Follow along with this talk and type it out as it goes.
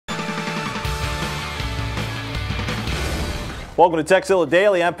Welcome to Tekzilla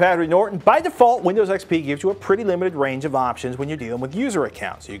Daily. I'm Patrick Norton. By default, Windows XP gives you a pretty limited range of options when you're dealing with user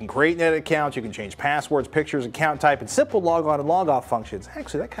accounts. You can create and edit accounts, you can change passwords, pictures, account type, and simple log on and log off functions.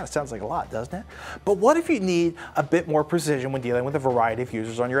 Actually, that kind of sounds like a lot, doesn't it? But what if you need a bit more precision when dealing with a variety of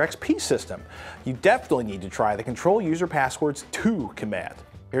users on your XP system? You definitely need to try the Control User Passwords To command.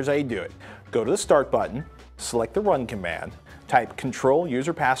 Here's how you do it. Go to the Start button, select the Run command, type Control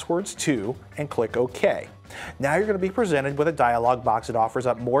User Passwords To, and click OK. Now you're going to be presented with a dialog box that offers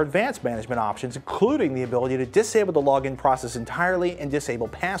up more advanced management options, including the ability to disable the login process entirely and disable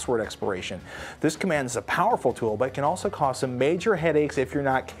password exploration. This command is a powerful tool, but can also cause some major headaches if you're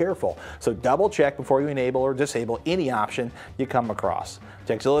not careful. So double check before you enable or disable any option you come across.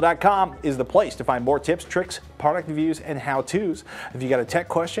 Tekzilla.com is the place to find more tips, tricks, product reviews, and how-tos. If you got a tech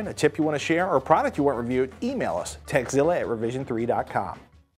question, a tip you want to share, or a product you want reviewed, email us, tekzilla@revision3.com.